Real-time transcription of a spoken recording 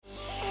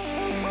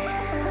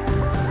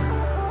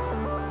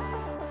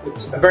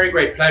It's a very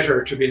great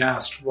pleasure to be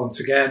asked once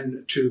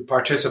again to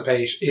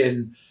participate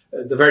in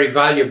the very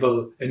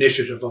valuable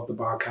initiative of the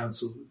Bar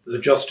Council, the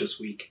Justice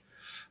Week.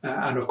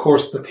 And of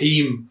course, the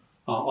theme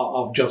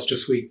of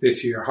Justice Week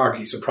this year,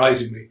 hardly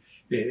surprisingly,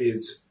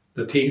 is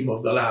the theme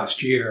of the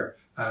last year,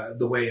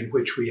 the way in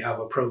which we have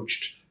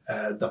approached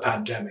the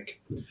pandemic.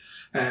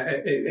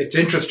 It's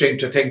interesting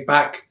to think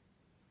back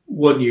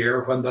 1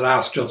 year when the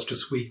last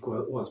Justice Week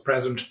was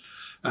present,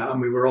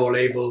 and we were all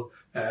able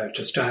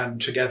to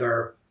stand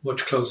together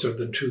much closer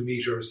than 2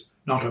 meters,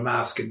 not a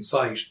mask in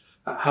sight,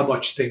 how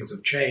much things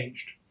have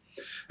changed.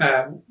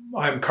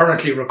 I'm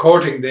currently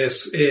recording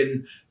this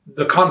in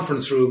the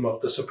conference room of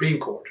the Supreme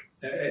Court.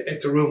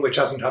 It's a room which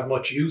hasn't had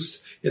much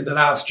use in the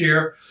last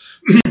year.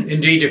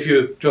 Indeed, if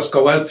you just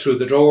go out through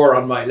the door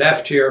on my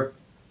left here,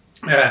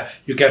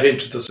 you get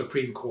into the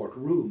Supreme Court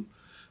room.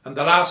 And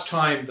the last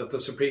time that the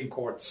Supreme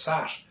Court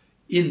sat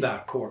in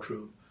that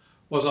courtroom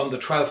was on the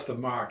 12th of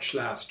March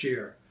last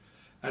year.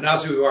 And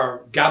as we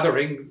were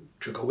gathering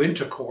to go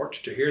into court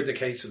to hear the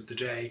case of the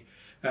day,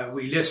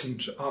 we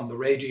listened on the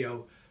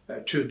radio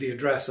to the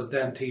address of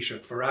then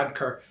Taoiseach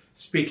Varadkar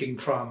speaking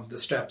from the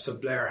steps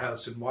of Blair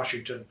House in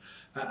Washington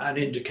and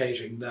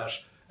indicating that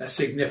a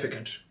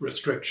significant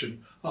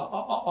restriction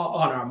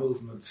on our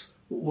movements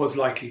was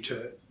likely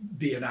to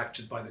be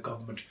enacted by the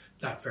government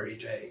that very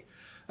day.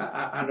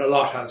 And a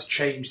lot has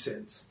changed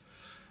since.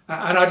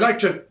 And I'd like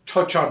to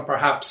touch on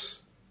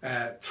perhaps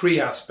 3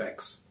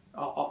 aspects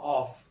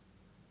of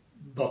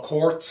the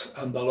courts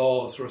and the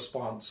law's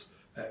response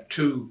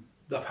to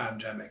the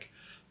pandemic.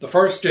 The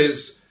first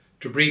is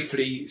to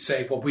briefly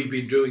say what we've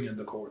been doing in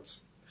the courts.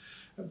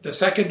 The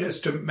second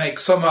is to make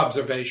some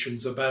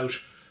observations about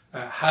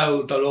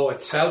how the law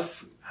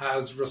itself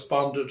has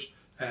responded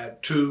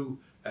to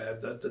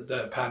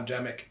the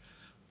pandemic.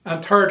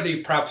 And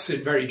thirdly, perhaps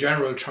in very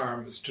general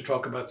terms, to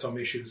talk about some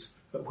issues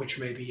which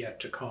may be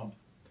yet to come.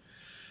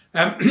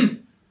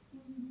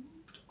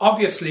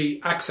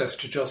 Obviously, access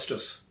to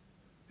justice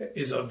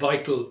is a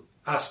vital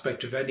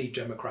aspect of any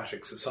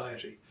democratic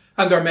society.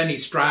 And there are many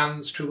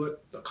strands to it,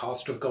 the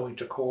cost of going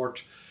to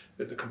court,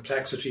 the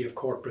complexity of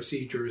court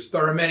procedures.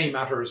 There are many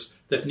matters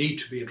that need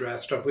to be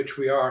addressed, of which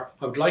we are,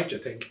 I would like to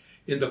think,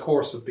 in the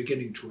course of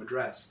beginning to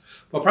address.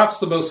 But perhaps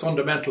the most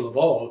fundamental of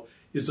all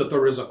is that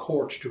there is a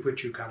court to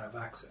which you can have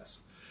access.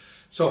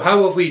 So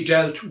how have we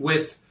dealt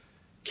with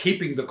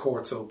keeping the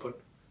courts open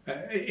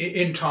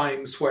in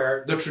times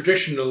where the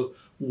traditional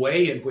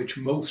way in which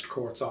most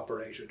courts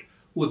operated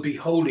would be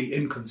wholly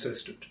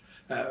inconsistent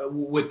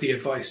with the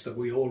advice that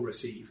we all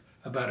receive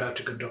about how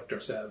to conduct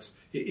ourselves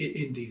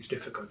in these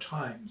difficult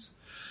times?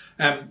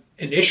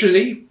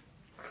 Initially,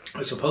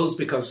 I suppose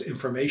because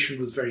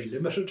information was very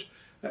limited,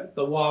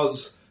 there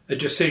was a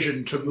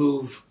decision to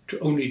move to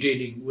only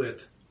dealing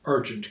with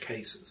urgent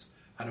cases,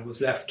 and it was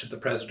left to the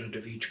president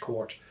of each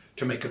court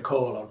to make a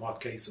call on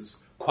what cases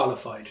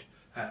qualified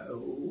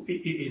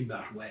in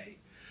that way.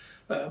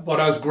 But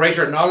as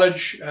greater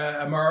knowledge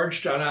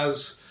emerged and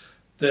as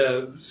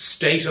the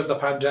state of the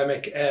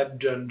pandemic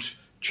ebbed and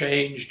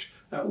changed,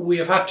 we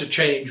have had to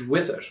change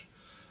with it.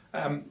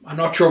 I'm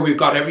not sure we've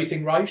got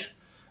everything right,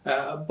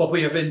 but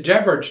we have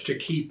endeavoured to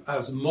keep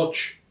as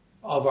much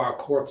of our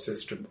court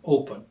system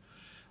open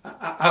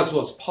as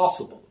was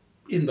possible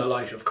in the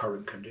light of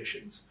current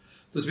conditions.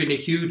 There's been a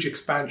huge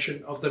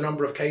expansion of the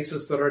number of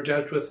cases that are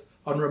dealt with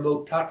on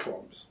remote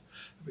platforms,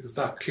 because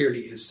that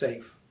clearly is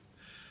safe.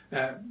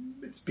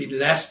 It's been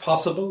less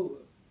possible,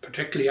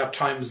 particularly at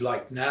times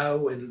like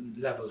now in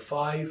level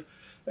 5,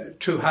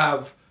 to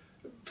have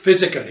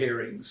physical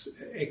hearings,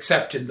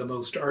 except in the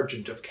most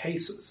urgent of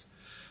cases.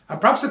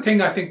 And perhaps the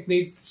thing I think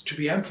needs to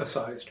be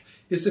emphasised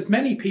is that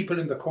many people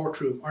in the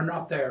courtroom are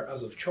not there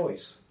as of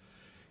choice.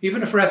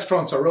 Even if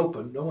restaurants are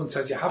open, no one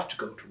says you have to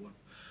go to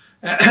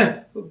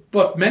one.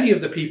 But many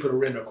of the people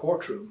who are in a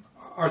courtroom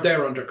are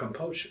there under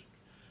compulsion.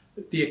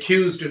 The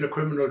accused in a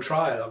criminal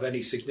trial of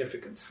any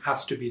significance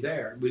has to be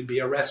there, will be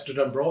arrested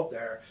and brought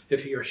there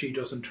if he or she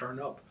doesn't turn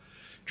up.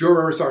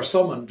 Jurors are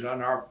summoned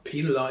and are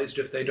penalised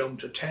if they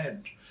don't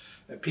attend.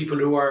 People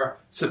who are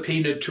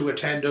subpoenaed to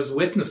attend as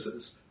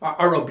witnesses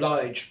are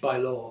obliged by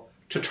law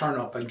to turn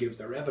up and give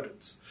their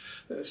evidence.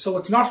 So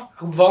it's not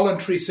a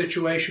voluntary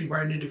situation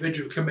where an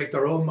individual can make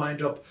their own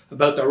mind up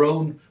about their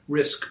own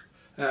risk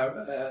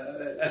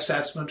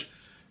assessment.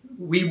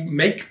 We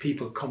make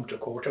people come to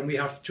court, and we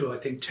have to, I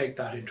think, take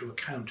that into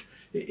account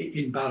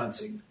in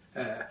balancing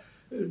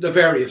the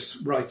various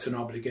rights and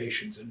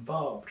obligations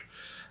involved.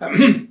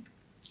 I'm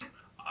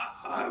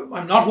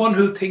not one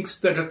who thinks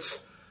that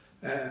it's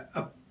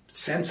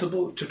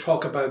sensible to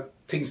talk about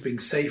things being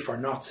safe or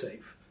not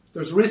safe.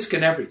 There's risk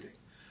in everything.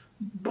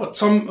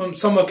 But on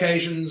some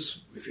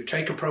occasions, if you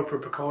take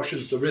appropriate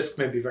precautions, the risk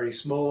may be very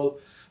small,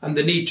 and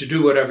the need to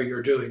do whatever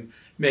you're doing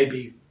may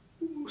be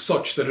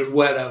such that it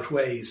well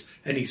outweighs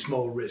any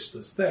small risk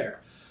that's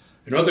there.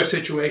 In other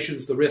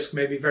situations, the risk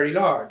may be very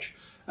large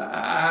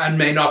and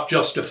may not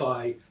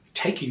justify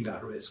taking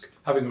that risk,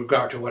 having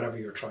regard to whatever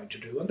you're trying to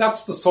do. And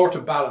that's the sort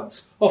of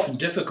balance, often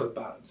difficult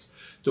balance,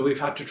 that we've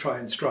had to try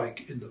and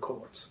strike in the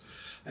courts.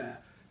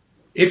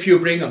 If you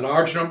bring a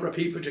large number of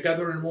people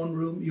together in one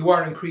room, you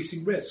are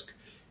increasing risk.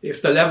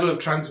 If the level of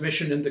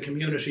transmission in the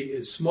community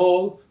is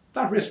small,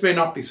 that risk may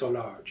not be so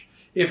large.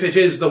 If it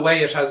is the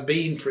way it has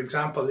been, for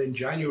example, in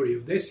January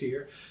of this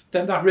year,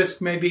 then that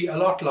risk may be a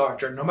lot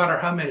larger, no matter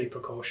how many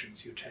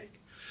precautions you take.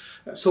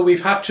 So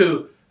we've had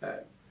to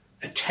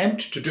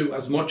attempt to do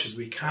as much as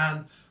we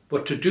can,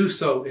 but to do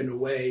so in a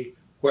way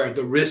where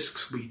the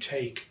risks we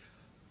take,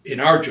 in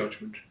our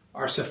judgment,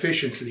 are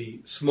sufficiently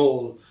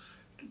small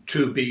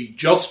to be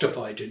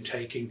justified in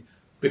taking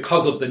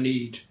because of the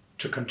need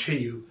to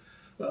continue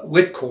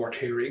with court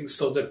hearings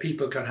so that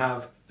people can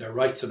have their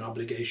rights and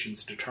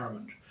obligations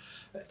determined.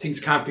 Things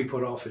can't be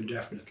put off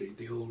indefinitely.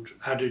 The old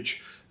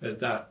adage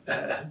that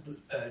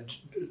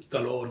the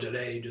law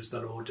delayed is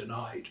the law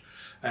denied,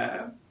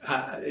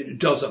 it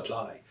does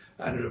apply.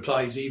 And it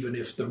applies even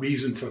if the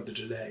reason for the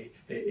delay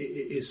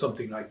is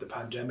something like the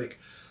pandemic.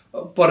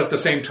 But at the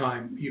same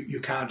time, you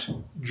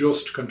can't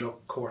just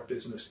conduct court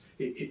business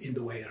in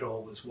the way it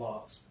always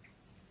was.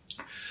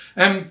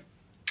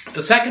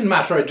 The second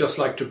matter I'd just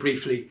like to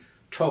briefly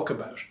talk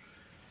about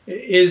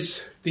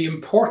is the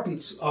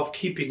importance of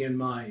keeping in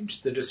mind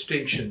the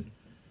distinction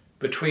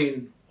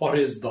between what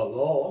is the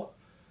law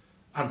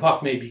and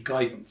what may be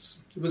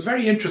guidance. It was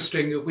very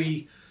interesting that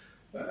we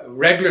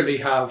regularly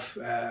have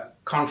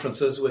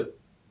conferences with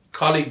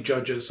colleague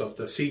judges of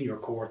the senior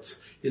courts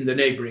in the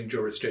neighbouring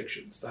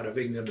jurisdictions, that of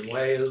England and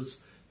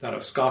Wales, that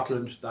of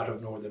Scotland, that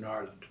of Northern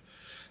Ireland.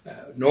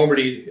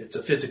 Normally it's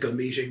a physical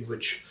meeting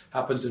which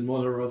happens in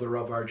one or other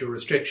of our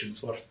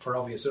jurisdictions, but for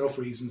obvious enough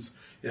reasons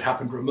it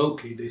happened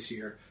remotely this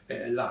year,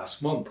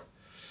 last month.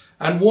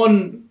 And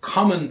one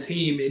common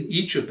theme in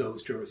each of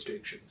those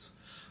jurisdictions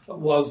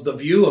was the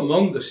view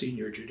among the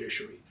senior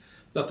judiciary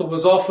that there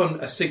was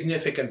often a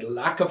significant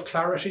lack of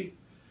clarity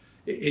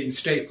in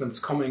statements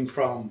coming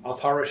from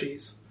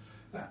authorities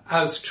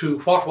as to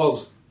what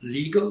was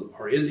legal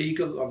or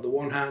illegal on the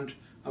one hand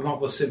and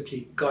what was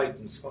simply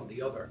guidance on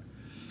the other.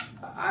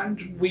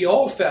 And we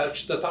all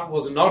felt that that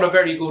was not a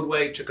very good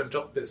way to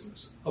conduct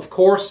business. Of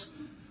course,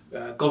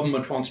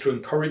 government wants to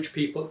encourage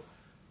people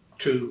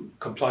to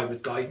comply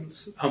with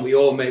guidance, and we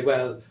all may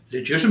well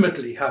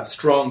legitimately have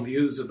strong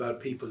views about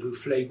people who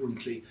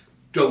flagrantly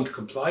don't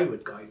comply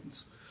with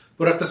guidance.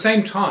 But at the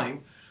same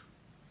time,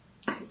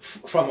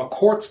 from a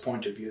court's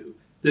point of view,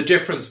 the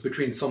difference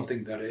between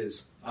something that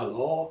is a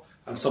law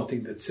and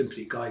something that's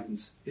simply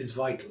guidance is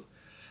vital.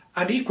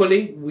 And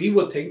equally, we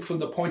would think from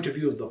the point of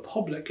view of the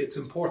public, it's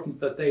important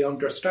that they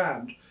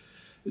understand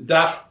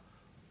that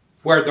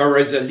where there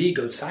is a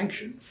legal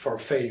sanction for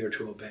failure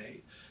to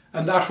obey,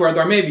 and that where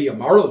there may be a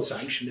moral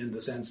sanction in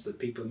the sense that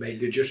people may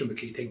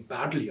legitimately think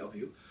badly of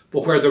you,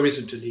 but where there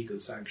isn't a legal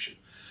sanction.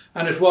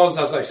 And it was,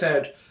 as I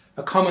said,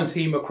 a common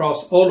theme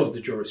across all of the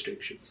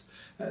jurisdictions,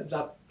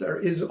 that there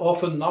is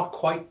often not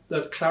quite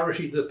the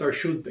clarity that there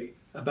should be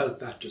about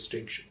that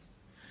distinction.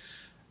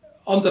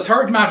 On the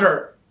third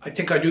matter, I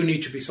think I do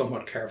need to be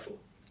somewhat careful.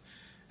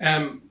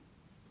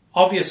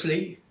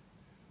 Obviously,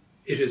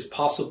 it is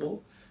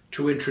possible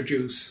to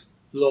introduce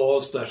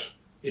laws that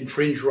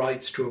infringe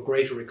rights to a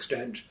greater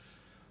extent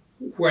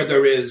where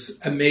there is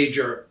a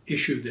major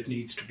issue that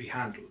needs to be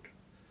handled.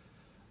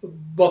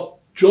 But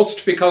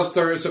just because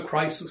there is a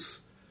crisis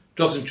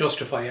doesn't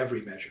justify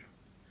every measure.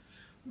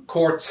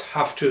 Courts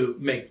have to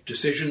make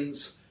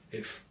decisions,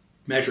 if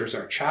measures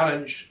are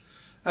challenged,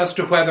 as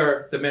to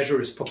whether the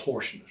measure is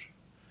proportionate.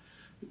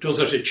 Does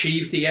it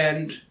achieve the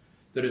end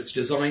that it's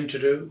designed to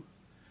do?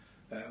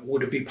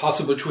 Would it be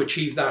possible to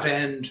achieve that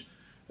end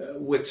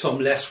with some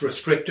less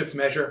restrictive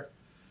measure?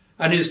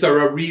 And is there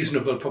a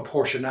reasonable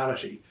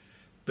proportionality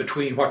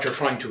between what you're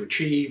trying to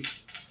achieve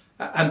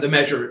and the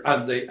measure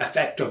and the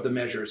effect of the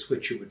measures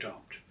which you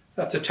adopt?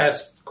 That's a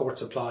test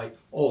courts apply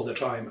all the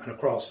time and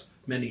across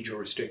many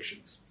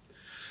jurisdictions.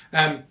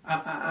 And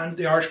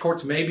the Irish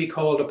courts may be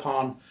called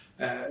upon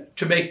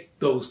to make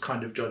those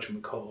kind of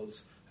judgment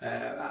calls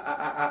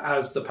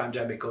as the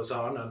pandemic goes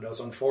on, and as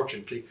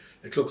unfortunately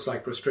it looks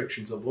like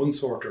restrictions of one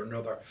sort or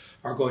another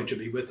are going to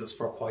be with us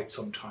for quite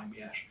some time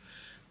yet.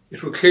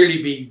 It will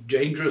clearly be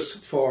dangerous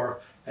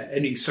for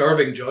any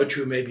serving judge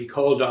who may be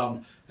called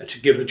on to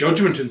give a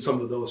judgment in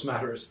some of those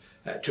matters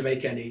to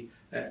make any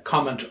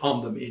comment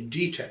on them in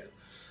detail.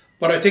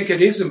 But I think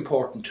it is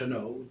important to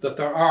know that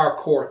there are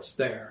courts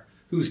there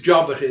whose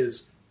job it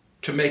is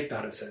to make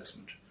that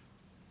assessment.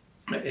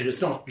 It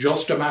is not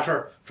just a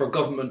matter for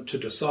government to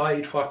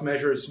decide what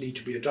measures need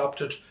to be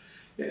adopted.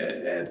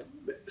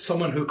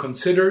 Someone who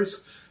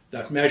considers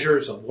that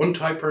measures of one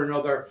type or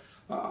another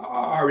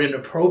are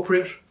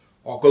inappropriate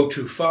or go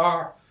too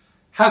far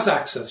has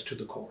access to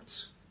the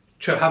courts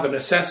to have an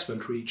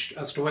assessment reached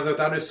as to whether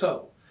that is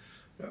so.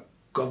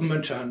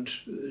 Government and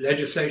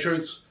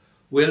legislators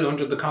will,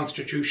 under the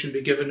Constitution,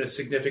 be given a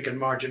significant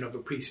margin of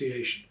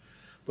appreciation,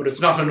 but it's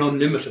not an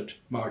unlimited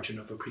margin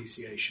of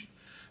appreciation.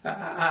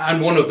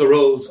 And one of the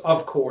roles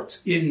of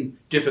courts in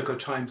difficult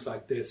times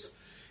like this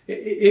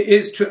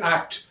is to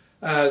act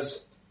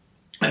as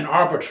an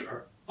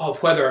arbiter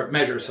of whether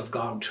measures have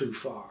gone too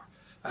far.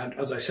 And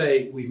as I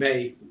say, we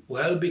may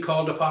well be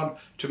called upon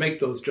to make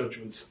those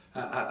judgments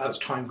as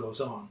time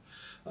goes on.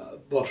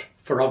 But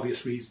for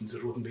obvious reasons,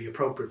 it wouldn't be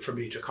appropriate for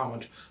me to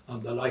comment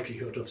on the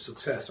likelihood of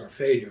success or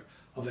failure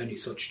of any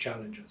such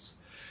challenges.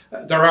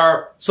 There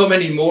are so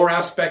many more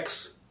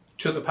aspects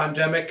to the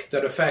pandemic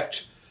that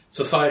affect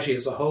society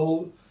as a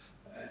whole,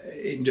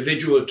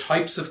 individual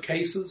types of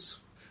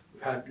cases.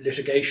 We've had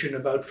litigation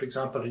about, for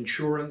example,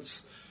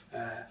 insurance,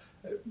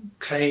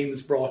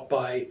 claims brought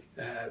by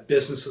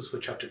businesses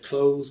which had to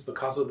close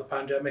because of the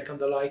pandemic and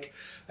the like.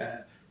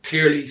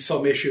 Clearly,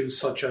 some issues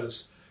such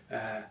as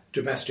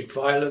domestic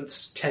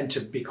violence tend to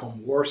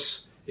become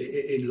worse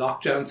in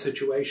lockdown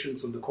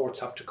situations, and the courts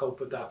have to cope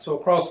with that. So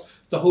across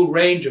the whole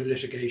range of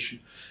litigation,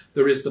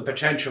 there is the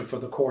potential for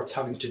the courts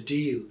having to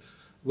deal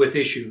with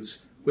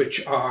issues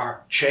which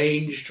are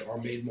changed or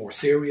made more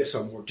serious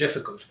or more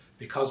difficult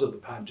because of the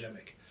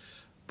pandemic.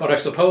 But I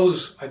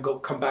suppose I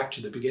come back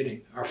to the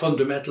beginning. Our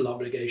fundamental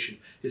obligation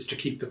is to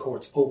keep the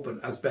courts open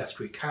as best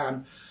we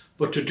can,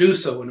 but to do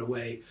so in a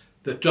way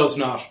that does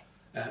not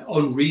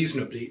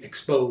unreasonably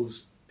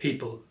expose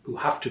people who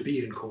have to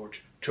be in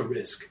court to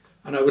risk.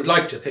 And I would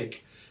like to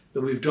think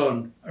that we've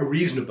done a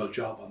reasonable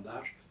job on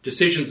that.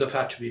 Decisions have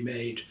had to be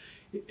made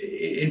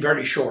in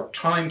very short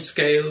time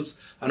scales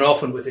and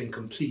often with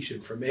incomplete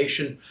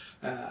information.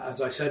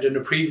 As I said in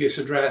a previous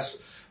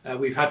address,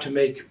 we've had to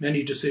make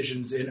many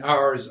decisions in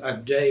hours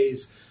and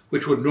days,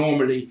 which would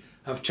normally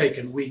have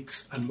taken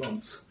weeks and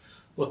months.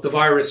 But the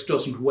virus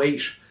doesn't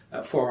wait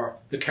for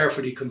the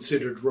carefully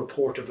considered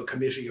report of a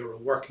committee or a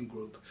working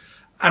group.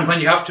 And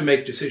when you have to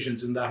make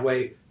decisions in that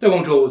way, they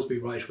won't always be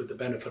right with the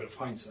benefit of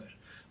hindsight.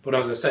 But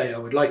as I say, I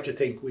would like to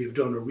think we have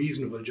done a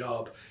reasonable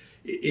job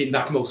in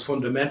that most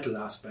fundamental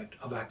aspect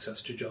of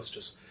access to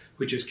justice,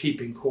 which is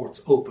keeping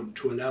courts open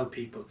to allow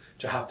people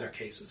to have their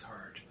cases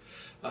heard.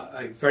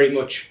 I very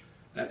much,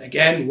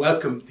 again,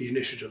 welcome the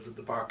initiative of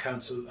the Bar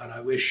Council, and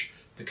I wish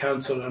the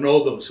Council and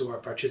all those who are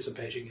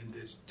participating in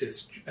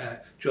this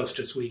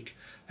Justice Week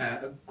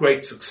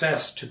great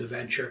success to the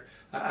venture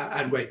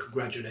and great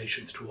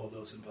congratulations to all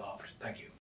those involved. Thank you.